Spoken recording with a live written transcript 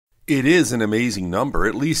It is an amazing number.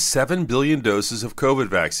 At least 7 billion doses of COVID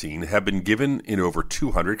vaccine have been given in over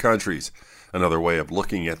 200 countries. Another way of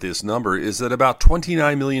looking at this number is that about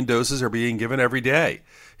 29 million doses are being given every day.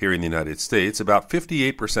 Here in the United States, about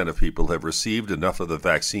 58% of people have received enough of the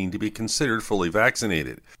vaccine to be considered fully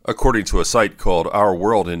vaccinated. According to a site called Our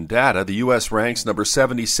World in Data, the U.S. ranks number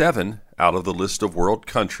 77 out of the list of world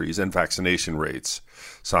countries and vaccination rates.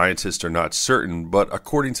 Scientists are not certain, but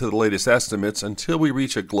according to the latest estimates, until we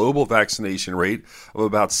reach a global vaccination rate of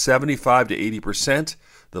about 75 to 80%,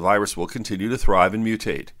 the virus will continue to thrive and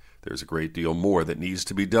mutate. There's a great deal more that needs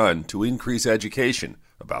to be done to increase education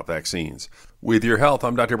about vaccines. With your health,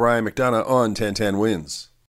 I'm Dr. Brian McDonough on 1010 Wins.